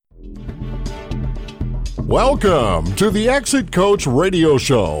Welcome to the Exit Coach Radio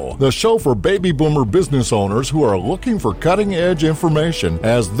Show, the show for baby boomer business owners who are looking for cutting-edge information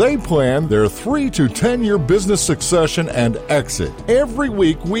as they plan their 3 to 10-year business succession and exit. Every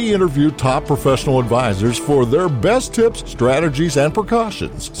week, we interview top professional advisors for their best tips, strategies, and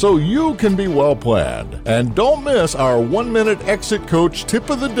precautions so you can be well-planned. And don't miss our 1-minute Exit Coach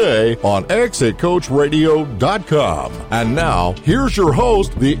tip of the day on exitcoachradio.com. And now, here's your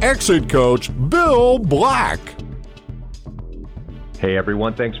host, the Exit Coach, Bill Black. Hey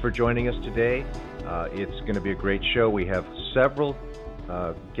everyone, thanks for joining us today. It's going to be a great show. We have several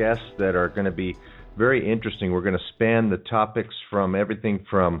guests that are going to be very interesting. We're going to span the topics from everything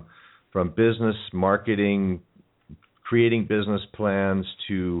from business, marketing, creating business plans,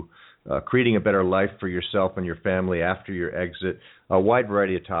 to creating a better life for yourself and your family after your exit. A wide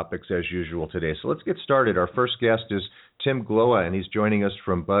variety of topics as usual today. So let's get started. Our first guest is Tim Glowa, and he's joining us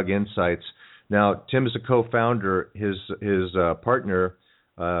from Bug Insights. Now, Tim is a co-founder. His partner,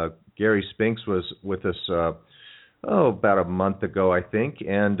 Gary Spinks, was with us about a month ago, I think,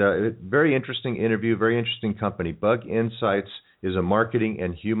 and very interesting interview, very interesting company. Bug Insights is a marketing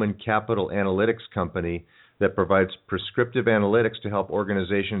and human capital analytics company that provides prescriptive analytics to help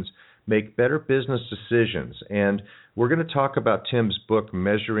organizations make better business decisions. And we're going to talk about Tim's book,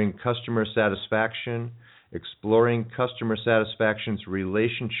 Measuring Customer Satisfaction, Exploring Customer Satisfaction's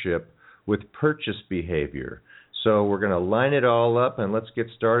Relationship with Purchase Behavior. So we're going to line it all up, and let's get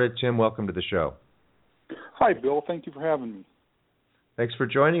started. Tim, welcome to the show. Hi, Bill. Thank you for having me. Thanks for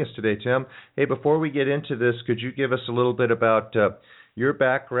joining us today, Tim. Hey, before we get into this, could you give us a little bit about your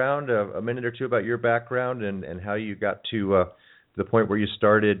background, a minute or two about your background and how you got to the point where you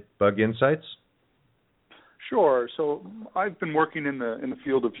started Bug Insights? Sure. So I've been working in the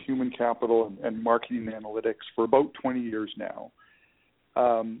field of human capital and marketing analytics for about 20 years now.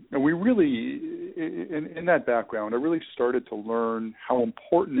 And we really, in that background, I really started to learn how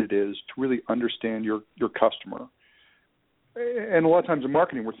important it is to really understand your customer. And a lot of times in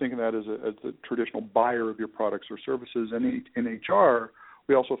marketing, we're thinking that as a traditional buyer of your products or services. And in HR,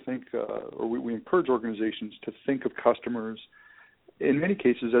 we also think, or we encourage organizations to think of customers, in many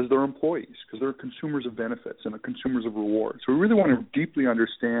cases, as their employees, because they're consumers of benefits and they're consumers of rewards. So we really want to deeply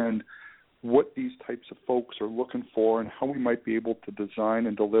understand what these types of folks are looking for and how we might be able to design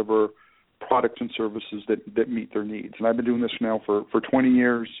and deliver products and services that meet their needs. And I've been doing this now for 20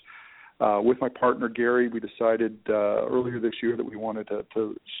 years. With my partner, Gary, we decided earlier this year that we wanted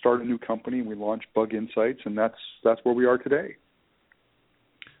to start a new company. We launched Bug Insights, and that's where we are today.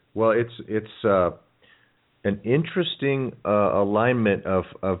 Well, it's an interesting alignment of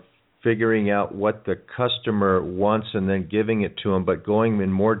figuring out what the customer wants and then giving it to them, but going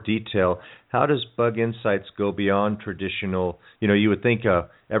in more detail. How does Bug Insights go beyond traditional? You would think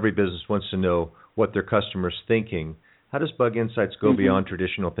every business wants to know what their customer's thinking. How does Bug Insights go beyond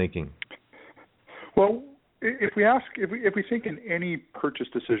traditional thinking? Well, if we think in any purchase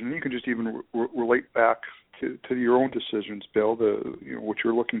decision, you can just even relate back to your own decisions, Bill, what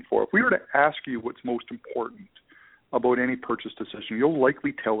you're looking for. If we were to ask you what's most important about any purchase decision, you'll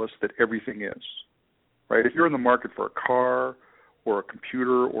likely tell us that everything is, right? If you're in the market for a car or a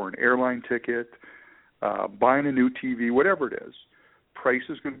computer or an airline ticket, buying a new TV, whatever it is, price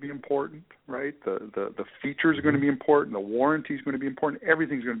is going to be important, right? The features are going to be important. The warranty is going to be important.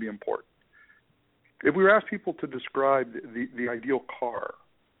 Everything's going to be important. If we were asked people to describe the ideal car,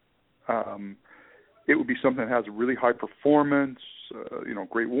 it would be something that has a really high performance,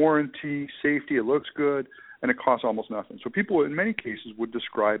 great warranty, safety, it looks good, and it costs almost nothing. So people, in many cases, would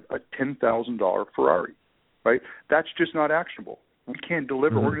describe a $10,000 Ferrari, right? That's just not actionable. We can't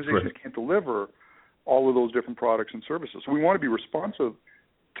deliver, organizations can't deliver all of those different products and services. So we want to be responsive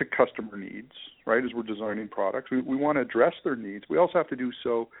to customer needs, right, as we're designing products. We want to address their needs. We also have to do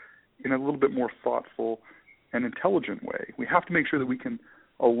so in a little bit more thoughtful and intelligent way. We have to make sure that we can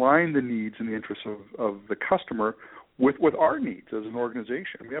align the needs and the interests of the customer with our needs as an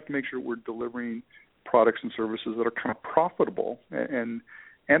organization. We have to make sure we're delivering products and services that are kind of profitable and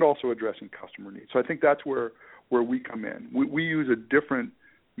also addressing customer needs. So I think that's where we come in. We use a different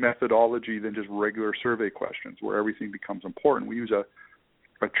methodology than just regular survey questions where everything becomes important. We use a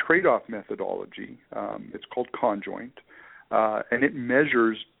trade-off methodology. It's called conjoint, and it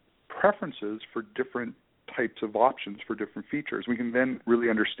measures preferences for different types of options for different features. We can then really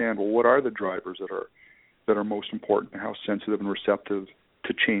understand, well, what are the drivers that are most important, and how sensitive and receptive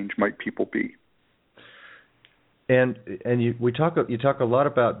to change might people be. And you talk a lot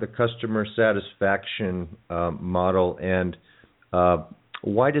about the customer satisfaction model, and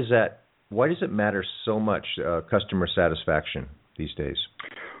why does it matter so much, customer satisfaction these days?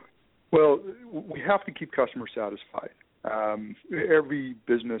 Well, we have to keep customers satisfied. Every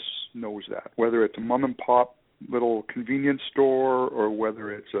business knows that, whether it's a mom and pop little convenience store or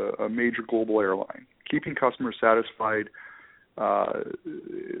whether it's a major global airline. Keeping customers satisfied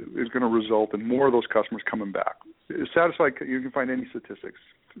is going to result in more of those customers coming back. Satisfied, you can find any statistics.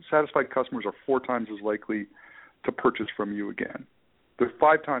 Satisfied customers are 4 times as likely to purchase from you again. They're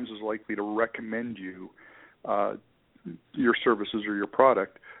 5 times as likely to recommend you your services or your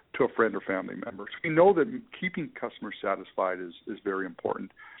product to a friend or family member. So we know that keeping customers satisfied is very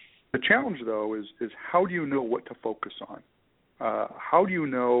important. The challenge, though, is how do you know what to focus on? How do you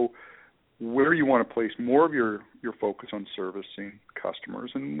know where you want to place more of your focus on servicing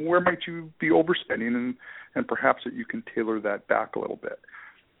customers, and where might you be overspending, and perhaps that you can tailor that back a little bit?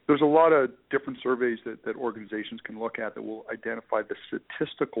 There's a lot of different surveys that organizations can look at that will identify the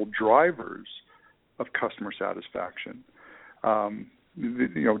statistical drivers of customer satisfaction.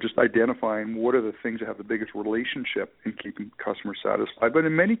 Just identifying what are the things that have the biggest relationship in keeping customers satisfied. But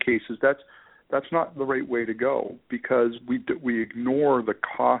in many cases, that's not the right way to go, because we ignore the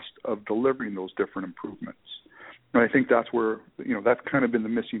cost of delivering those different improvements. And I think that's where, that's kind of been the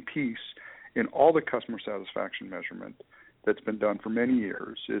missing piece in all the customer satisfaction measurement that's been done for many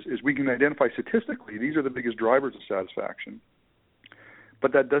years, is we can identify statistically these are the biggest drivers of satisfaction,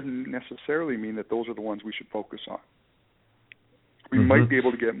 but that doesn't necessarily mean that those are the ones we should focus on. We might be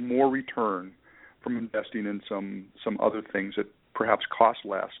able to get more return from investing in some other things that perhaps cost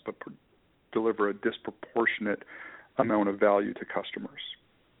less but deliver a disproportionate amount of value to customers.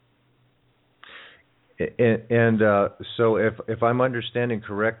 And so if I'm understanding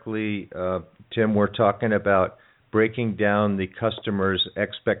correctly, Tim, we're talking about breaking down the customer's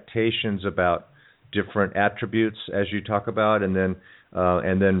expectations about different attributes, as you talk about, and then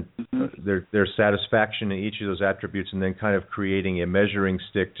their satisfaction in each of those attributes, and then kind of creating a measuring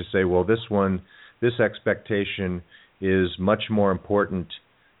stick to say, well, this expectation is much more important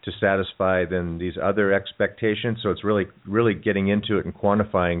to satisfy than these other expectations. So it's really getting into it and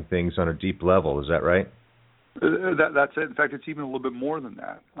quantifying things on a deep level. Is that right? That's it. In fact, it's even a little bit more than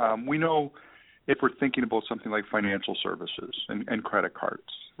that. We know, if we're thinking about something like financial services and credit cards,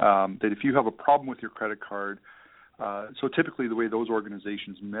 that if you have a problem with your credit card, so typically the way those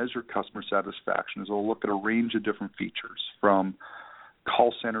organizations measure customer satisfaction is they'll look at a range of different features, from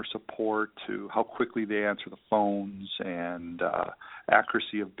call center support to how quickly they answer the phones and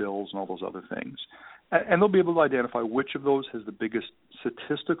accuracy of bills and all those other things. And they'll be able to identify which of those has the biggest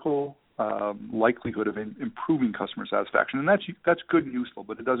statistical likelihood of improving customer satisfaction. And that's good and useful,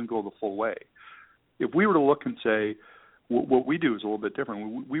 but it doesn't go the full way. If we were to look and say, what we do is a little bit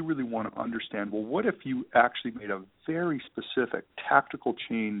different. We really want to understand, well, what if you actually made a very specific tactical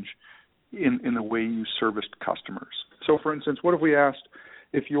change in the way you serviced customers? So, for instance, what if we asked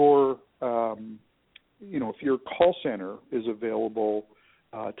if your call center is available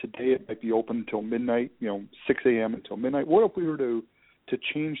today, it might be open until midnight, 6 a.m. until midnight. What if we were to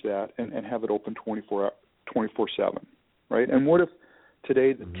change that and have it open 24/7, right? And what if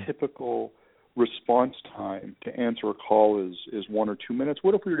today the typical response time to answer a call is 1 or 2 minutes?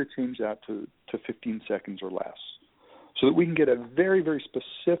 What if we were to change that to 15 seconds or less, so that we can get a very, very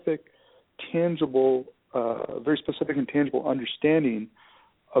specific, tangible, and tangible understanding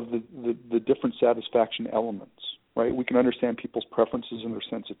of the different satisfaction elements, right? We can understand people's preferences and their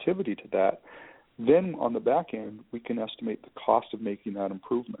sensitivity to that. Then on the back end, we can estimate the cost of making that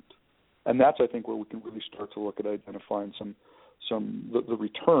improvement. And that's, I think, where we can really start to look at identifying the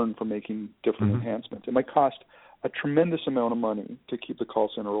return for making different enhancements. It might cost a tremendous amount of money to keep the call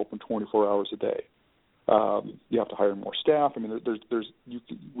center open 24 hours a day. You have to hire more staff. I mean,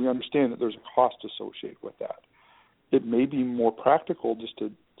 we understand that there's a cost associated with that. It may be more practical just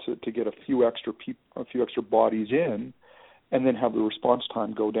to get a few extra bodies in, and then have the response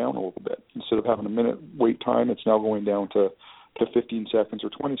time go down a little bit. Instead of having a minute wait time, it's now going down to 15 seconds or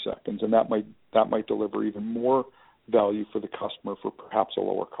 20 seconds, and that might deliver even more value for the customer for perhaps a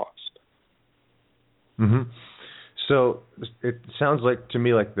lower cost. Mm-hmm. So it sounds like to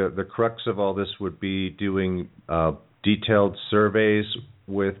me like the crux of all this would be doing detailed surveys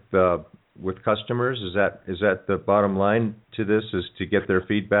with customers. Is that the bottom line to this? Is to get their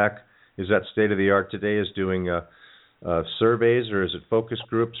feedback? Is that state of the art today? Is doing surveys, or is it focus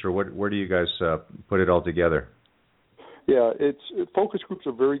groups, or where do you guys put it all together? Yeah, focus groups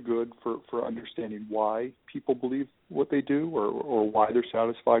are very good for understanding why people believe what they do, or why they're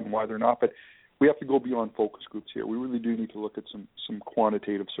satisfied and why they're not. But we have to go beyond focus groups here. We really do need to look at some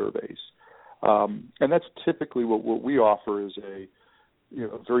quantitative surveys, and that's typically what we offer is a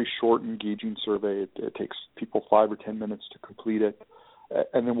very short, engaging survey. It takes people 5 or 10 minutes to complete it.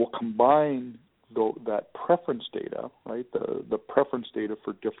 and then we'll combine that preference data, right, the preference data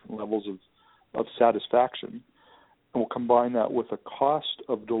for different levels of satisfaction, and we'll combine that with a cost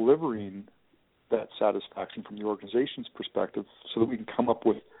of delivering that satisfaction from the organization's perspective so that we can come up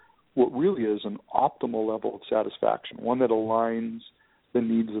with what really is an optimal level of satisfaction, one that aligns the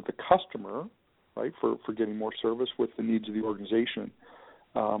needs of the customer, right, for getting more service with the needs of the organization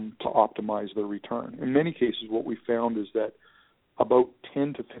to optimize their return. In many cases, what we found is that about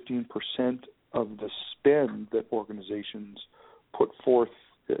 10 to 15% of the spend that organizations put forth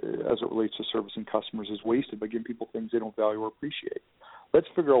as it relates to servicing customers is wasted by giving people things they don't value or appreciate. Let's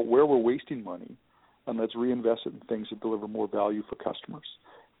figure out where we're wasting money, and let's reinvest it in things that deliver more value for customers.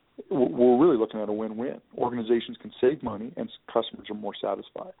 We're really looking at a win-win. Organizations can save money, and customers are more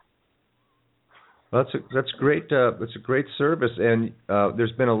satisfied. Well, that's great. It's a great service, and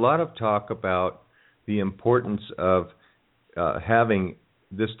there's been a lot of talk about the importance of having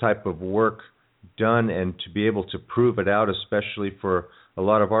this type of work done and to be able to prove it out, especially for a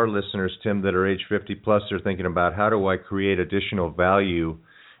lot of our listeners, Tim, that are age 50 plus. They're thinking about how do I create additional value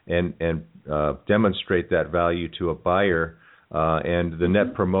and demonstrate that value to a buyer. And the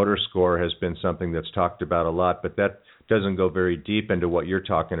Net Promoter Score has been something that's talked about a lot, but that doesn't go very deep into what you're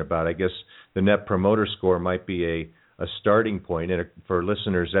talking about. I guess the Net Promoter Score might be a starting point. And for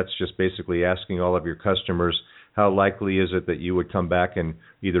listeners, that's just basically asking all of your customers, how likely is it that you would come back and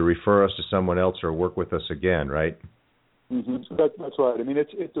either refer us to someone else or work with us again, right? Mm-hmm. That's right. I mean,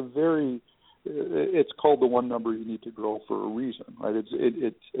 it's called the one number you need to grow for a reason, right?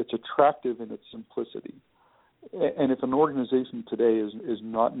 It's attractive in its simplicity. And if an organization today is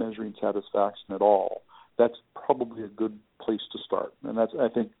not measuring satisfaction at all, that's probably a good place to start. And I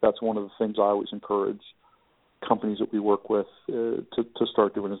think that's one of the things I always encourage companies that we work with to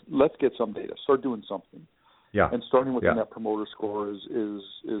start doing is let's get some data, start doing something. Yeah. And starting with the Net Promoter Score is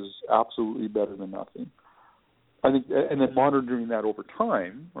absolutely better than nothing. I think, and then monitoring that over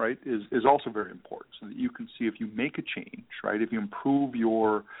time, right, is also very important, so that you can see if you make a change, right, if you improve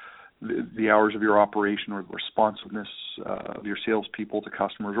the hours of your operation or the responsiveness of your salespeople to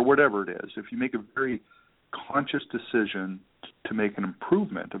customers or whatever it is. If you make a very conscious decision to make an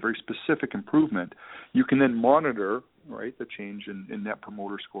improvement, a very specific improvement, you can then monitor, right, the change in Net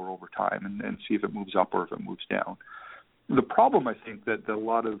Promoter Score over time and see if it moves up or if it moves down. The problem, I think, that a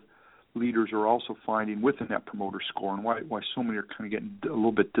lot of leaders are also finding with the Net Promoter Score, and why so many are kind of getting a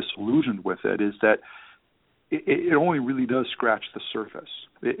little bit disillusioned with it, is that it only really does scratch the surface.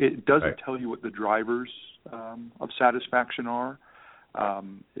 It doesn't tell you what the drivers of satisfaction are.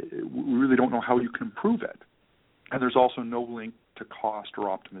 We really don't know how you can improve it. And there's also no link to cost or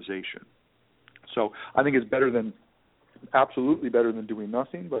optimization. So I think it's absolutely better than doing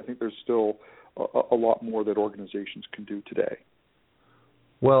nothing, but I think there's still a lot more that organizations can do today.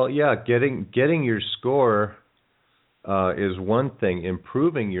 Well, yeah, getting your score is one thing.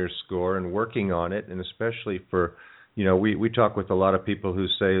 Improving your score and working on it, and especially for, we talk with a lot of people who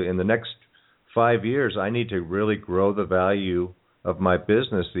say in the next 5 years I need to really grow the value of my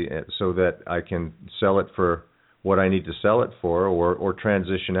business so that I can sell it for what I need to sell it for, or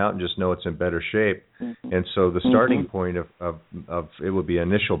transition out and just know it's in better shape. Mm-hmm. And so the starting point of it would be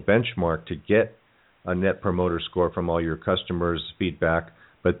an initial benchmark to get a Net Promoter Score from all your customers' feedback.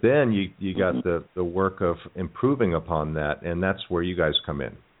 But then you got the work of improving upon that, and that's where you guys come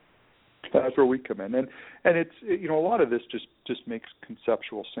in. That's where we come in, and it's a lot of this just makes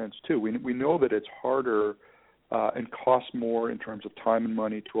conceptual sense too. We know that it's harder and costs more in terms of time and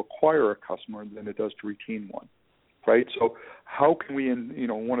money to acquire a customer than it does to retain one, right? So how can we?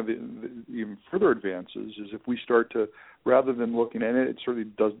 One of the even further advances is if we start to, rather than looking at it certainly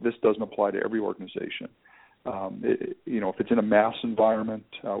does. This doesn't apply to every organization. If it's in a mass environment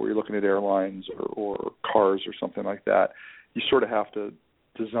where you're looking at airlines or cars or something like that, you sort of have to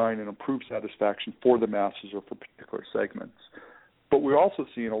design and improve satisfaction for the masses or for particular segments. But we're also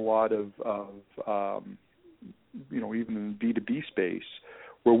seeing a lot of even in the B2B space,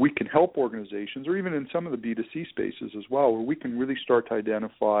 where we can help organizations, or even in some of the B2C spaces as well, where we can really start to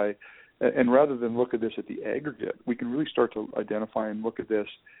identify, and rather than look at this at the aggregate, we can really start to identify and look at this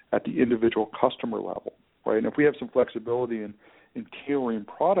at the individual customer level. Right, and if we have some flexibility in tailoring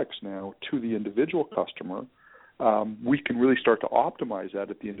products now to the individual customer, we can really start to optimize that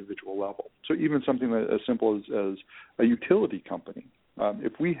at the individual level. So even something as simple as a utility company,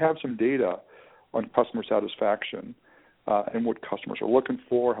 if we have some data on customer satisfaction and what customers are looking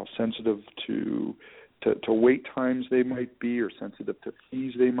for, how sensitive to wait times they might be, or sensitive to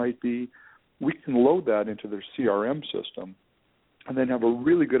fees they might be, we can load that into their CRM system and then have a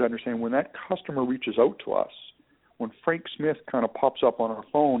really good understanding when that customer reaches out to us, when Frank Smith kind of pops up on our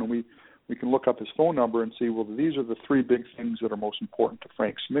phone and we can look up his phone number and see, well, these are the 3 big things that are most important to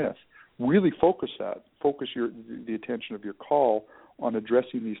Frank Smith. Really focus the attention of your call on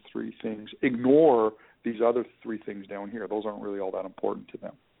addressing these 3 things. Ignore these other 3 things down here. Those aren't really all that important to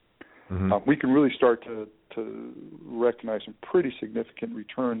them. Mm-hmm. We can really start to recognize some pretty significant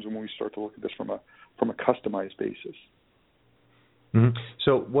returns when we start to look at this from a customized basis.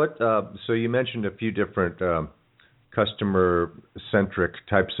 Mm-hmm. So you mentioned a few different customer-centric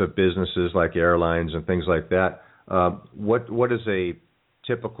types of businesses like airlines and things like that. What does a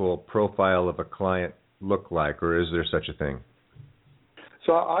typical profile of a client look like, or is there such a thing?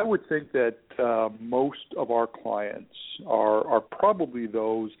 So I would think that most of our clients are probably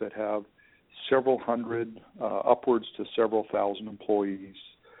those that have several hundred, upwards to several thousand employees,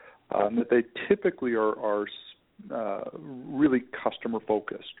 that they typically are really customer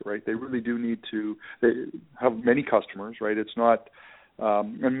focused, right? They really do need to. They have many customers, right? It's not,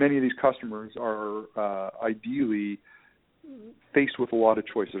 and many of these customers are ideally faced with a lot of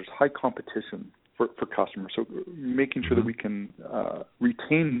choices. There's high competition for customers, so making sure that we can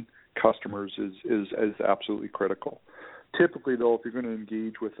retain customers is absolutely critical. Typically, though, if you're going to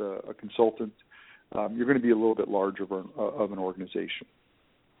engage with a consultant, you're going to be a little bit larger of an organization.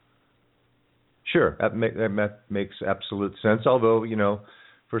 Sure, that makes absolute sense. Although,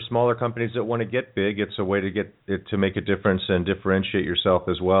 for smaller companies that want to get big, it's a way to get it to make a difference and differentiate yourself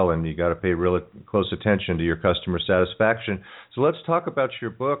as well. And you got to pay really close attention to your customer satisfaction. So let's talk about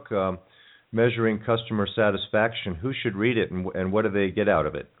your book, Measuring Customer Satisfaction. Who should read it, and what do they get out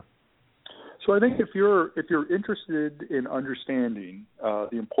of it? So I think if you're interested in understanding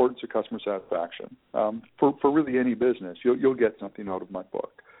the importance of customer satisfaction for really any business, you'll get something out of my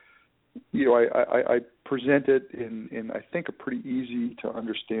book. I present it in I think a pretty easy to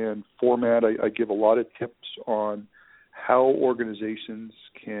understand format. I give a lot of tips on how organizations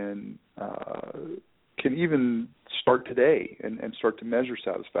can even start today and start to measure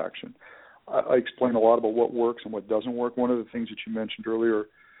satisfaction. I explain a lot about what works and what doesn't work. One of the things that you mentioned earlier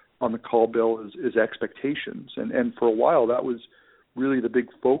on the call, Bill, is expectations. And for a while, that was really the big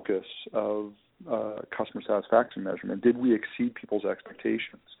focus of customer satisfaction measurement. Did we exceed people's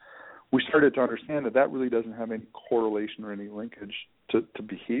expectations? We started to understand that really doesn't have any correlation or any linkage to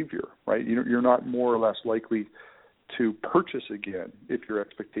behavior, right? You're not more or less likely to purchase again if your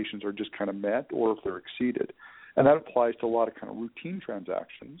expectations are just kind of met or if they're exceeded. And that applies to a lot of kind of routine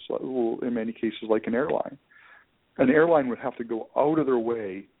transactions, in many cases like an airline. An airline would have to go out of their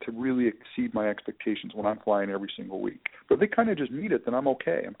way to really exceed my expectations when I'm flying every single week. But if they kind of just meet it, then I'm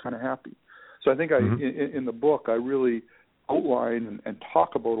okay. I'm kind of happy. So I think in the book, I really outline and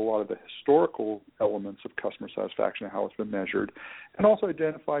talk about a lot of the historical elements of customer satisfaction and how it's been measured, and also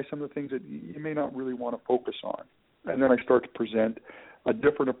identify some of the things that you may not really want to focus on. And then I start to present a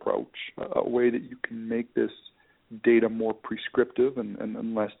different approach, a way that you can make this data more prescriptive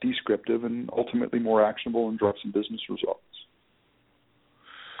and less descriptive, and ultimately more actionable and drive some business results.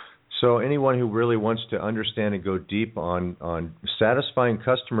 So anyone who really wants to understand and go deep on satisfying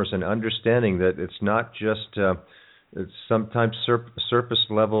customers and understanding that it's not just it's sometimes surface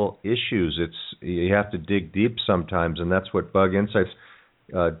level issues. You have to dig deep sometimes, and that's what Bug Insights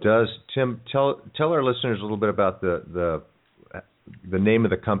does. Tim, tell our listeners a little bit about the name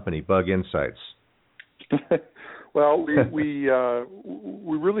of the company, Bug Insights. Well, we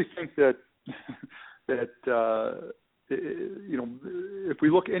really think that if we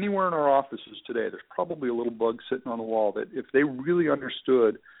look anywhere in our offices today, there's probably a little bug sitting on the wall that if they really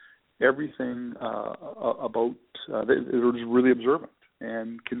understood everything about, they're just really observant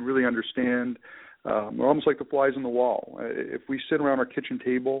and can really understand. We're almost like the flies on the wall. If we sit around our kitchen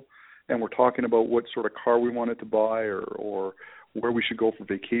table and we're talking about what sort of car we wanted to buy or where we should go for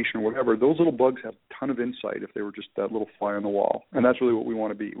vacation or whatever, those little bugs have a ton of insight if they were just that little fly on the wall. And that's really what we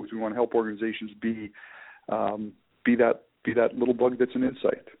want to be. We want to help organizations be that little bug that's an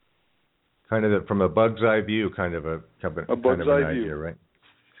insight. Kind of from a bug's eye view, kind of an idea, right?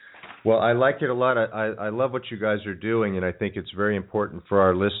 Well, I like it a lot. I love what you guys are doing, and I think it's very important for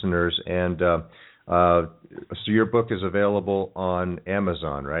our listeners. And so your book is available on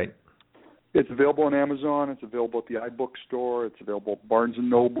Amazon, right? It's available on Amazon. It's available at the iBookstore. It's available at Barnes &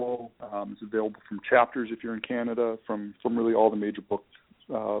 Noble. It's available from Chapters if you're in Canada, from really all the major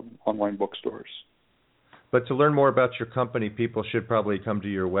online bookstores. But to learn more about your company, people should probably come to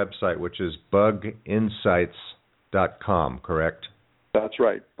your website, which is buginsights.com, correct? That's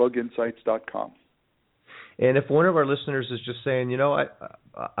right, buginsights.com. And if one of our listeners is just saying, I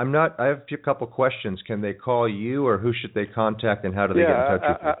have a few couple questions, can they call you, or who should they contact, and how do they get in touch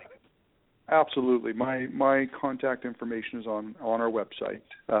with you? Absolutely. My contact information is on our website.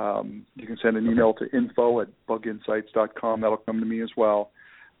 You can send an email to info@buginsights.com. That'll come to me as well.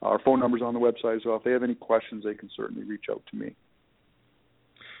 Our phone number's on the website as well. If they have any questions, they can certainly reach out to me.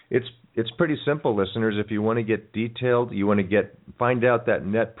 It's pretty simple, listeners. If you want to get detailed, you want to find out that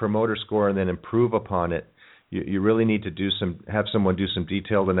Net Promoter Score and then improve upon it, you really need to have someone do some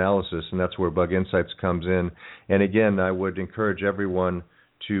detailed analysis, and that's where Bug Insights comes in. And again, I would encourage everyone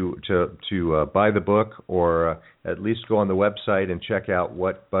to buy the book, or at least go on the website and check out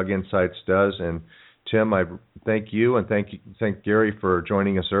what Bug Insights does. And Tim, I thank you, and thank Gary for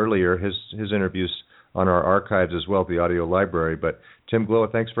joining us earlier. His interviews on our archives as well, the audio library. But Tim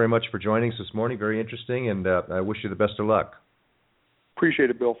Glowa, thanks very much for joining us this morning. Very interesting, and I wish you the best of luck. Appreciate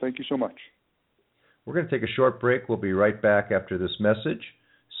it, Bill. Thank you so much. We're going to take a short break. We'll be right back after this message,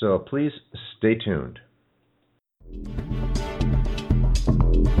 so please stay tuned.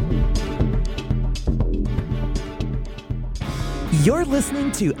 You're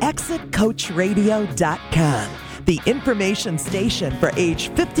listening to ExitCoachRadio.com, the information station for age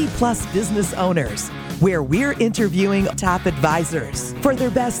 50-plus business owners, where we're interviewing top advisors for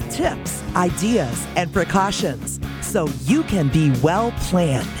their best tips, ideas, and precautions, so you can be well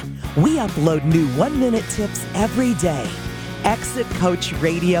planned. We upload new 1-minute tips every day.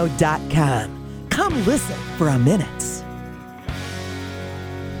 ExitCoachRadio.com. Come listen for a minute.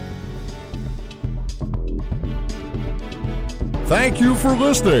 Thank you for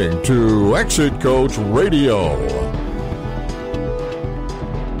listening to Exit Coach Radio.